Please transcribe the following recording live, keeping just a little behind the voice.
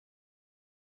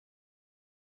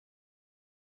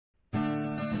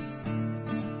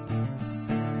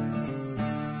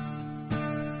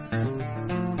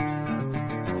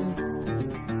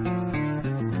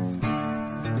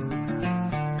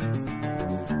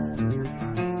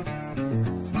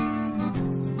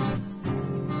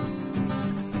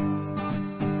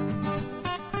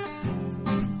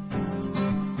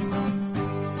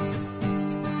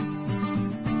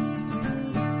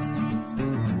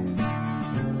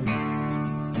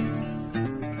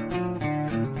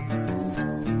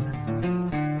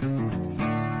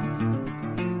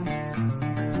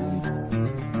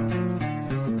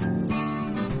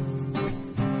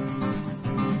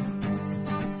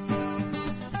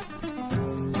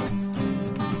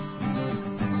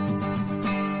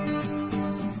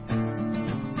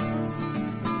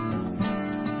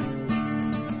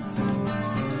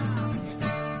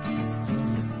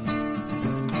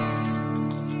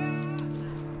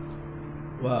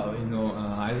Well,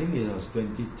 I think it was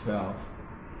 2012.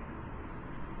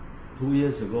 2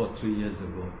 years ago or 3 years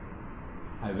ago,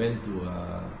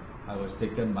 I was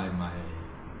taken by my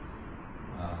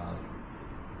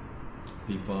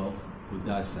people who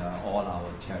does all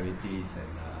our charities and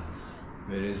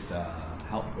various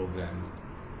help programs.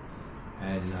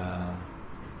 And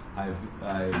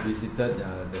I visited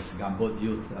the Singapore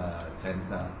Youth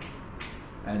Center,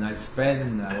 and I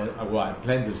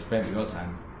plan to spend, because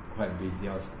I'm quite busy,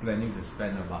 I was planning to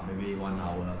spend about maybe 1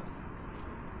 hour,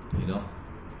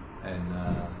 and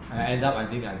I end up, I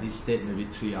think I did stay maybe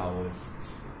 3 hours.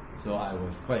 So I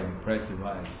was quite impressed with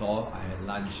what I saw. I had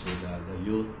lunch with the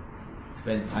youth,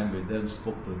 spent time with them,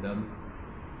 spoke to them,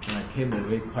 and I came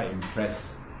away quite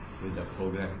impressed with the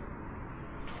program.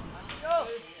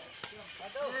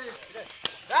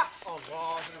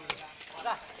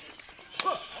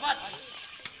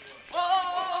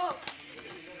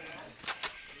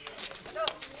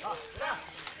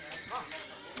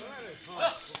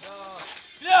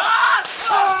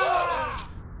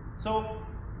 So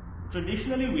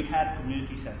traditionally we had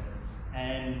community centers,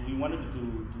 and we wanted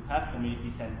to have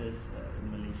community centers in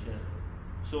Malaysia.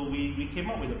 So we came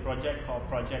up with a project called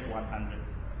Project 100.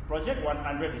 Project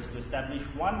 100 is to establish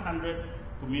 100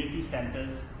 community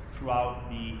centers throughout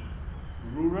the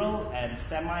rural and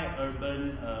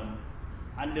semi-urban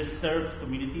underserved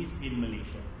communities in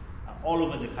Malaysia, all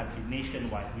over the country,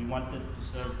 nationwide. We wanted to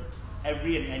serve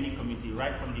every and any community,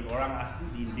 right from the Orang Asli,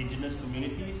 the indigenous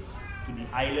communities, to the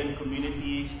island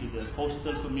communities, to the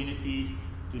coastal communities,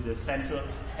 to the central,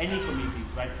 any communities,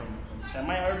 right from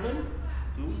semi-urban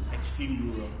to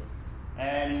extreme rural.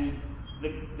 And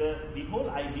the whole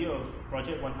idea of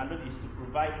Project 100 is to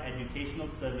provide educational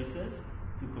services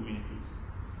to communities.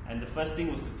 And the first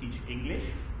thing was to teach English,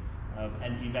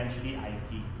 and eventually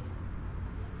IT.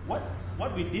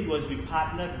 What we did was we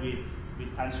partnered with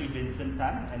Vincent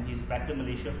and his Better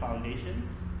Malaysia Foundation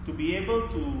to be able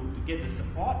to get the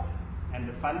support and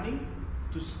the funding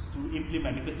to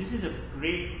implement, because this is a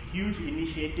great, huge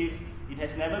initiative. It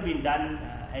has never been done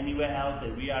anywhere else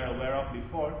that we are aware of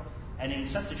before, and in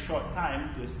such a short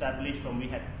time to establish from we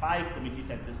had 5 community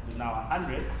centers to now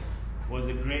 100 was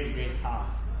a great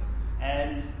task.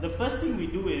 And the first thing we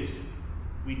do is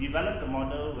we developed a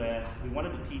model where we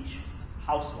wanted to teach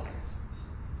housewives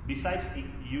besides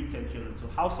youth and children. So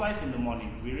housewives in the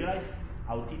morning, we realized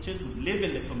our teachers would live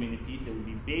in the communities, they would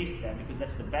be based there, because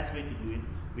that's the best way to do it.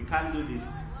 We can't do this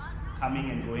coming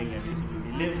and going every day, so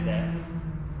we live there.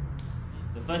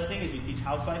 The first thing is we teach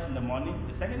housewives in the morning.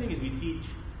 The second thing is we teach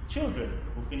children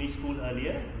who finish school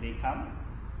earlier, they come.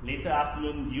 Later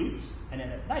afternoon, youths, and then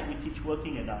at night we teach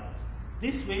working adults.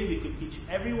 This way we could teach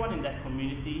everyone in that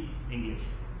community English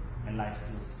and life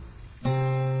skills.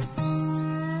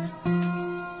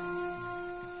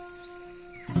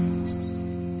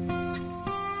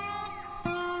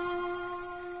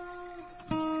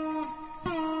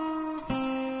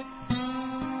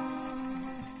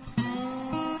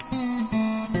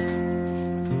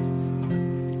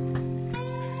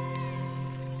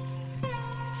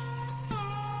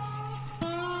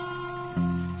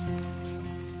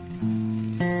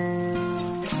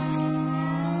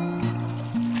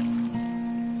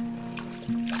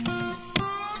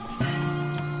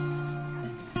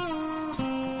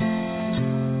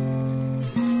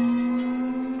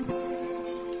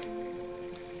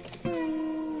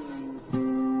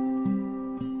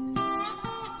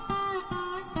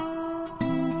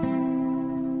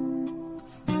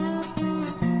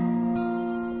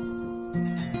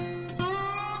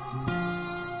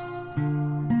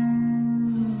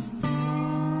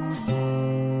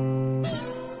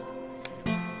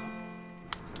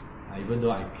 Even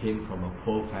though I came from a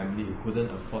poor family who couldn't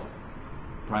afford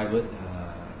private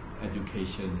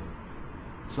education,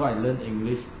 so I learned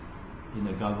English in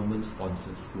a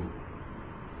government-sponsored school,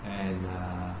 and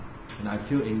I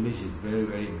feel English is very,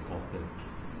 very important.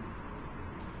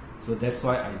 So that's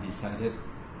why I decided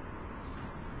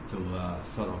to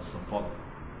sort of support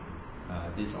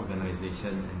this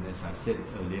organization, and as I said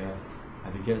earlier, I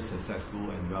became successful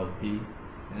and wealthy,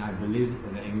 and I believe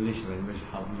that the English language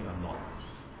helped me a lot.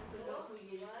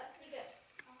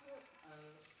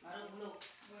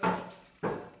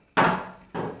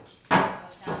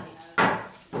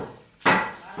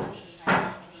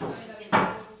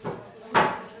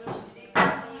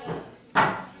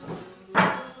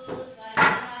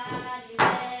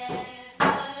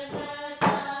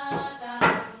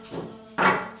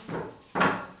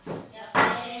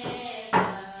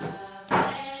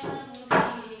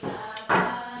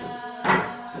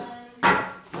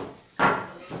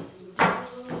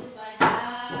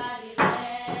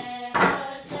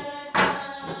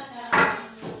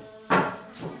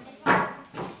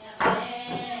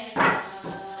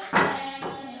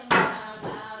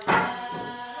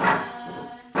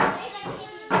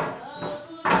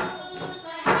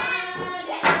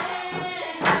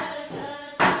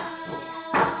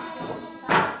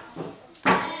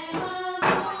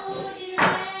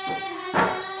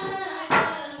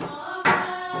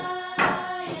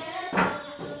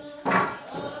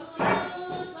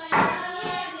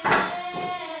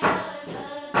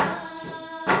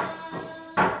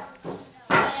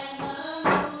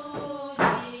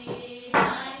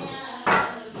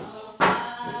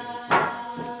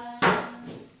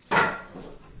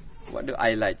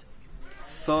 I like.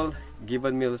 SOL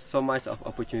given me so much of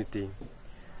opportunity.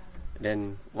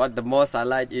 Then what the most I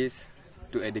like is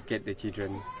to educate the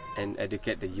children and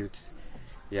educate the youth.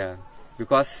 Yeah,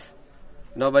 because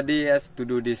nobody has to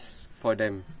do this for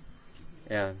them.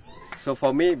 Yeah, so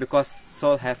for me, because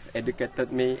SOL have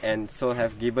educated me and SOL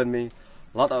have given me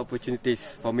a lot of opportunities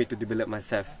for me to develop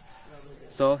myself.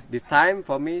 So it's time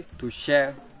for me to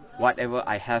share whatever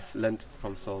I have learned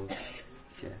from SOL.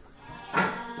 Yeah.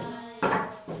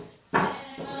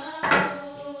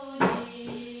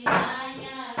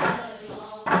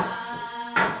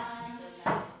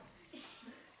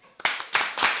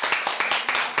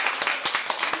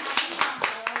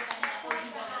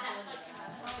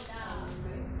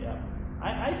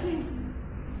 I think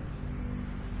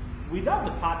without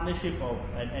the partnership of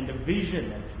and the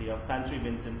vision actually of Tan Sri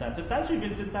Vincent Tan. So Tan Sri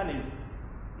Vincent Tan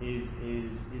is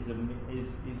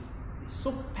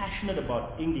so passionate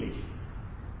about English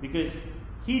because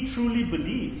he truly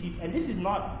believes, and this is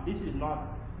not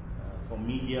for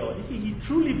media or this. He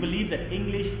truly believes that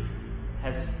English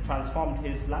has transformed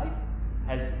his life,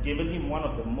 has given him one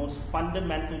of the most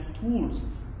fundamental tools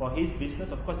for his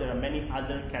business. Of course, there are many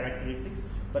other characteristics,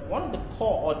 but one of the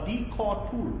core or the core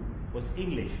tool was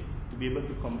English to be able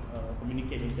to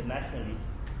communicate internationally.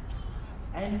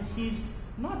 And he's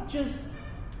not just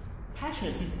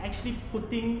passionate, he's actually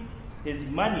putting his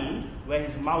money where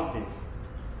his mouth is.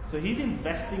 So he's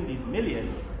investing these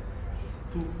millions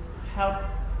to help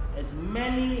as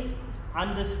many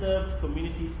underserved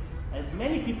communities, as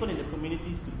many people in the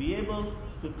communities to be able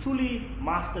to truly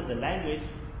master the language,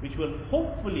 which will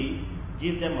hopefully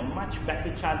give them a much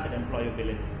better chance at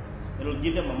employability. It will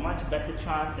give them a much better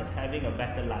chance at having a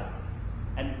better life.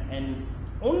 And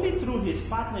only through his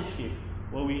partnership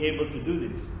were we able to do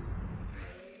this.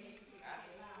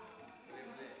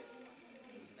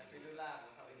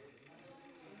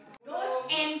 Those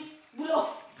and bulo.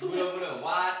 Bulo.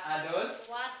 What are those?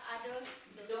 What are those?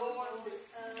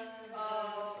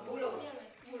 Bulo.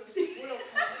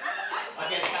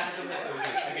 Okay, sekarang satu.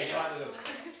 Okay, jawab dulu.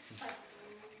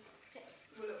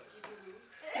 Bulo.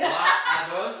 What are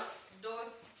those?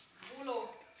 Those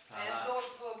bulo. And those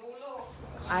bulo.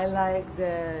 I like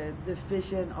the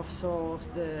vision of SOLS,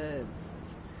 the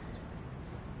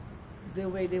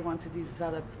way they want to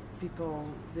develop people,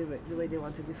 the way they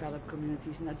want to develop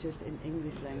communities, not just in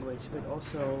English language, but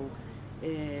also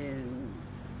in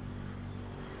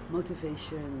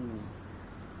motivation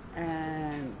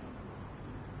and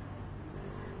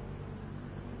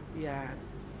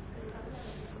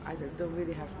I don't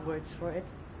really have words for it.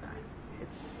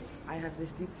 I have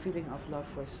this deep feeling of love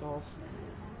for SOLS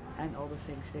and all the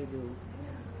things they do.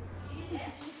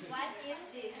 What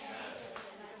is this?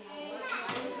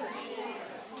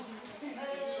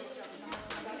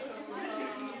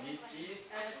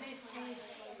 This is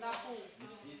lampu.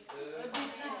 This is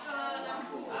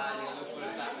lampu.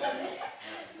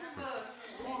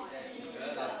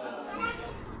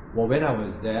 Well, when I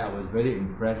was there, I was very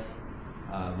impressed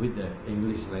with the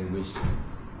English language.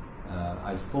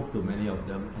 I spoke to many of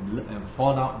them and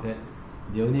found out that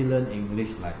they only learned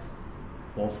English like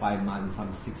 4 or 5 months,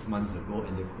 some 6 months ago,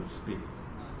 and they could speak.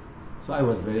 So I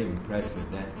was very impressed with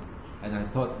that, and I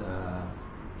thought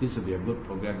this would be a good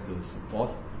program to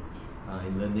support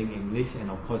in learning English. And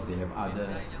of course, they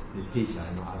teach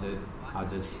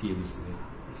other skills.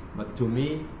 But to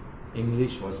me,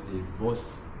 English was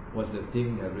the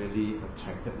thing that really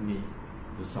attracted me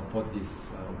to support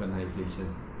this organization,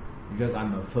 because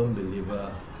I'm a firm believer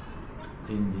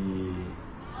in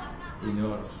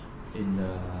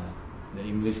the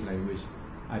English language.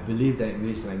 I believe that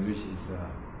English language is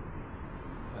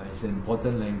an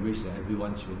important language that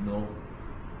everyone should know,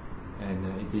 and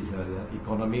it is an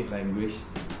economic language.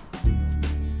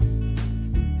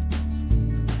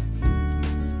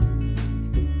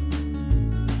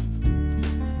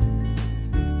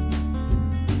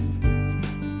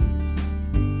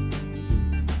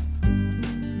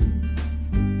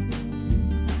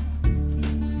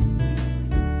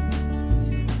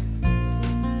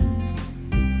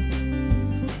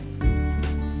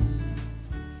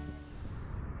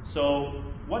 So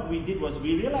what we did was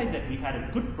we realized that we had a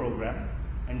good program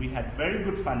and we had very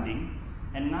good funding,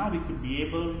 and now we could be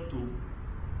able to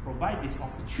provide this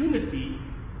opportunity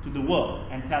to the world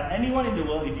and tell anyone in the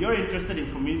world, if you're interested in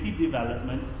community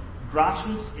development,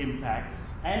 grassroots impact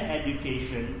and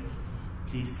education,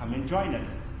 please come and join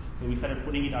us. So we started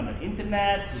putting it on the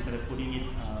internet, we started putting it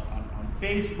on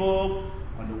Facebook,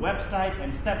 on the website,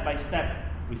 and step by step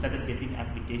we started getting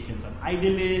applications on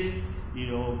Idealist,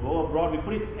 go abroad. We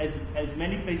put it as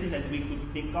many places as we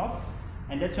could think of,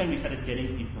 and that's when we started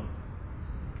getting people.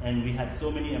 And we had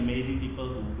so many amazing people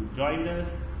who joined us,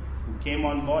 who came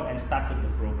on board and started the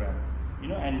program.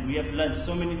 And we have learned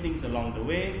so many things along the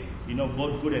way,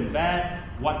 both good and bad,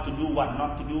 what to do, what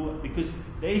not to do, because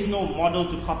there is no model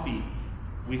to copy.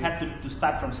 We had to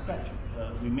start from scratch.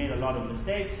 We made a lot of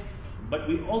mistakes, but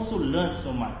we also learned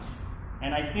so much.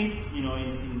 And I think, in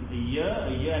a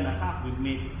year and a half, we've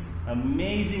made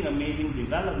amazing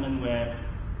development where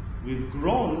we've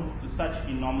grown to such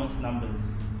enormous numbers.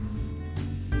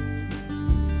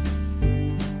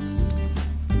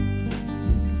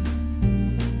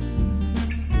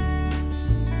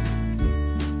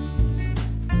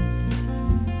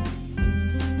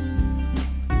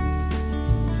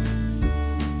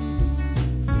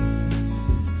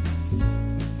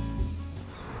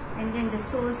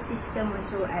 SOLS system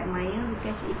also I admire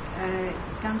because it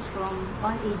comes from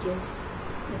all ages,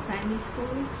 the primary school,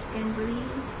 secondary,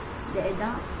 the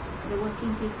adults, the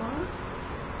working people,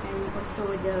 and also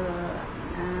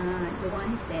the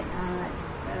ones that are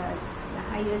the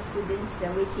higher students.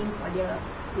 They're waiting for their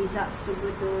results to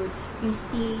go to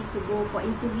university, to go for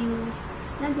interviews.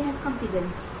 Now they have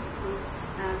confidence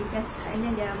because and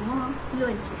then they are more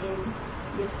fluent in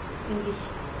this English,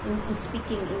 in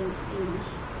speaking in English.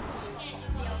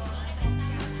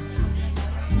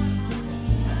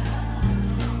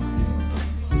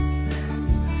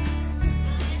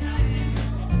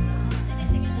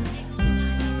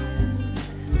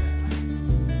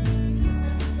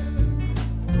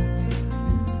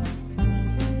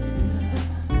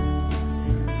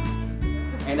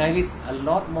 And I need a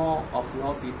lot more of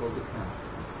your people to come.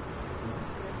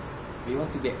 We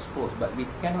want to be exposed, but we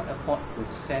cannot afford to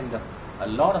send a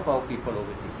lot of our people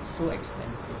overseas. It's so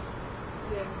expensive.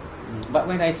 Yeah. But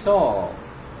when I saw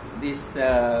this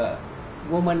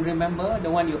woman, remember the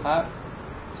one you hugged,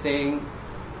 saying,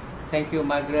 "Thank you,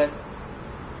 Margret.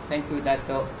 Thank you,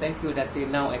 Dato. Thank you, Datin.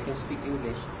 Now I can speak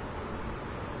English."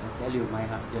 I tell you, my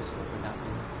heart just opened up.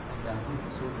 And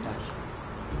I'm so touched.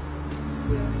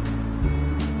 Yeah.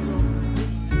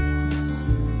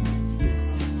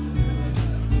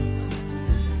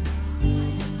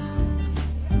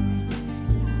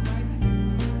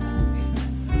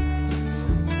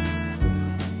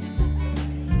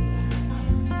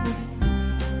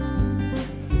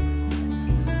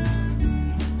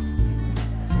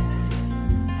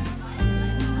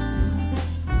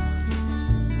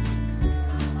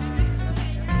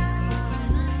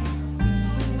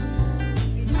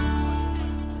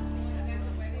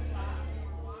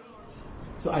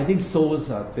 So I think SOLS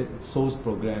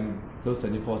program, SOLS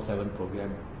 24/7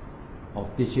 program of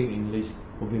teaching English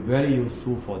will be very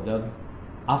useful for them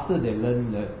after they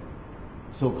learn the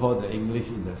so-called English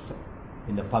in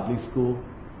the public school.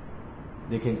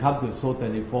 They can come to SOLS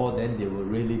 24, then they will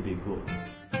really be good.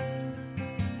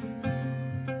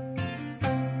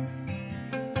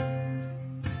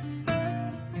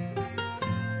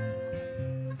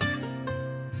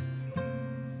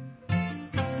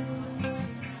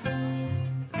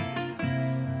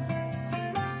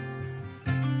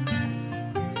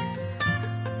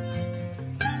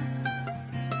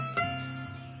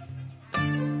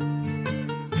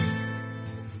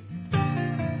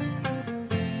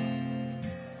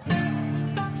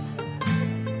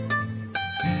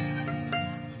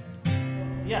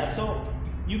 Yeah, so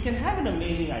you can have an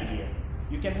amazing idea,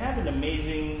 you can have an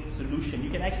amazing solution, you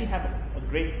can actually have a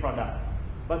great product,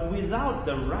 but without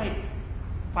the right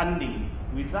funding,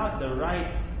 without the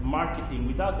right marketing,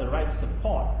 without the right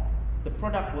support, the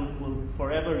product will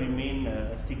forever remain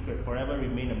a secret, forever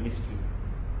remain a mystery.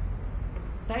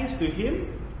 Thanks to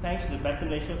him, thanks to the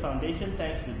Better Malaysia Foundation,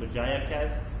 thanks to the Berjaya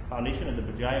Cares Foundation and the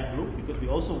Berjaya Group, because we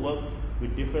also work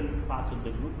with different parts of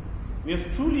the group, we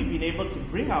have truly been able to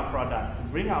bring our product, to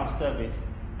bring our service,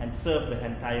 and serve the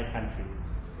entire country.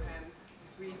 And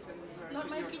sweets and dessert. Not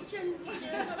my kitchen,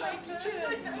 teacher, not my kitchen.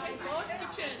 My boss'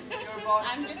 kitchen. Your boss.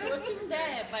 I'm just working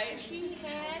there, but she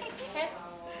has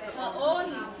her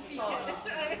own store.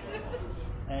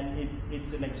 And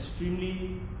it's an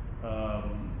extremely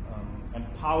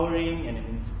empowering and an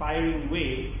inspiring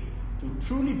way to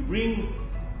truly bring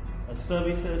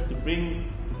services, to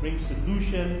bring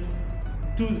solutions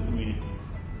to the communities.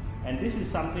 And this is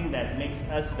something that makes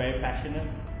us very passionate,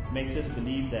 makes us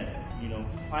believe that,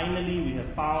 finally we have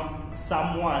found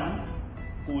someone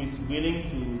who is willing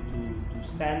to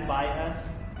stand by us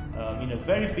in a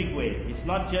very big way. It's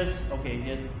not just, okay,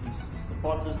 he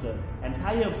supports us, the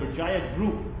entire Berjaya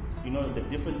group, the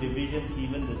different divisions,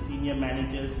 even the senior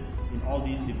managers in all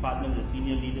these departments, the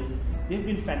senior leaders, they've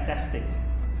been fantastic,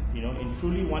 in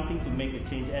truly wanting to make a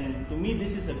change. And to me,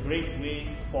 this is a great way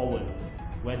forward,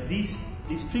 where these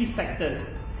three sectors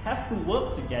have to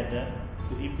work together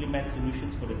to implement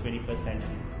solutions for the 21st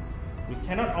century. We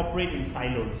cannot operate in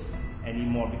silos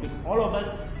anymore because all of us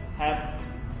have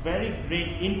very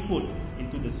great input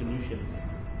into the solutions.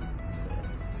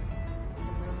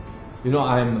 You know,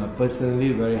 I'm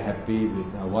personally very happy with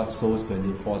what SOLS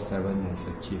 24/7 has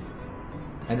achieved.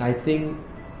 And I think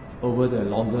over the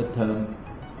longer term,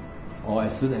 or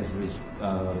as soon as it's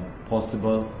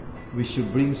possible, we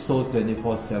should bring SOLS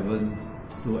 24/7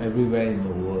 to everywhere in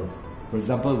the world. For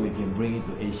example, we can bring it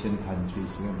to Asian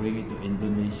countries, we can bring it to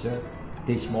Indonesia,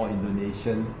 teach more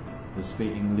Indonesian to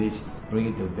speak English, bring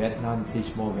it to Vietnam,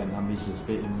 teach more Vietnamese to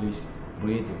speak English,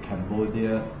 bring it to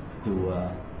Cambodia, to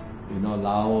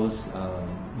Laos,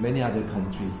 many other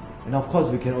countries. And of course,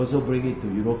 we can also bring it to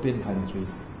European countries.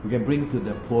 We can bring to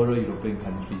the poorer European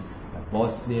countries like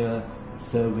Bosnia,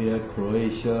 Serbia,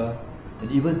 Croatia, and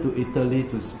even to Italy,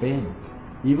 to Spain.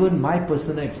 Even my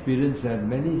personal experience, that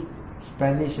many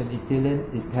Spanish and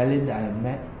Italian that I have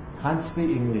met can't speak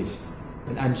English.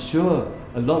 And I'm sure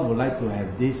a lot would like to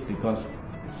have this because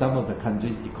some of the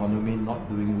countries' economy not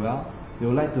doing well. They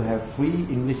would like to have free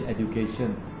English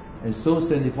education. And SOLS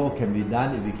 24 can be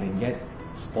done if we can get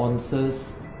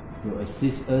sponsors to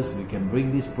assist us. We can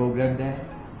bring this program there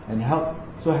and help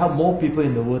more people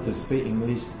in the world to speak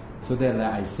English, so that,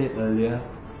 like I said earlier,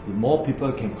 the more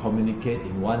people can communicate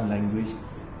in one language,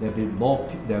 there'll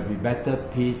be better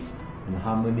peace and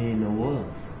harmony in the world,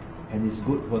 and it's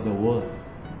good for the world.